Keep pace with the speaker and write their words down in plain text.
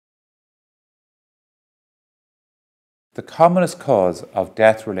The commonest cause of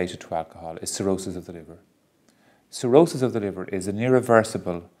death related to alcohol is cirrhosis of the liver. Cirrhosis of the liver is an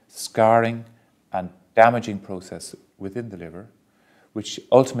irreversible scarring and damaging process within the liver, which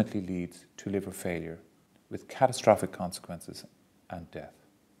ultimately leads to liver failure with catastrophic consequences and death.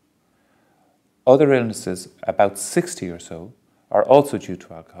 Other illnesses, about 60 or so, are also due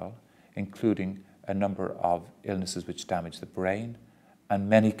to alcohol, including a number of illnesses which damage the brain and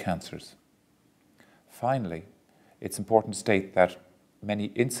many cancers. Finally, it's important to state that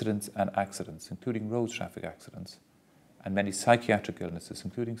many incidents and accidents, including road traffic accidents, and many psychiatric illnesses,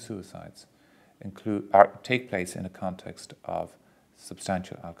 including suicides, take place in a context of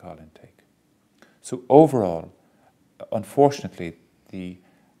substantial alcohol intake. So overall, unfortunately, the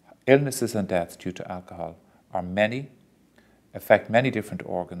illnesses and deaths due to alcohol are many, affect many different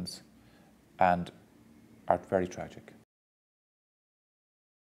organs, and are very tragic.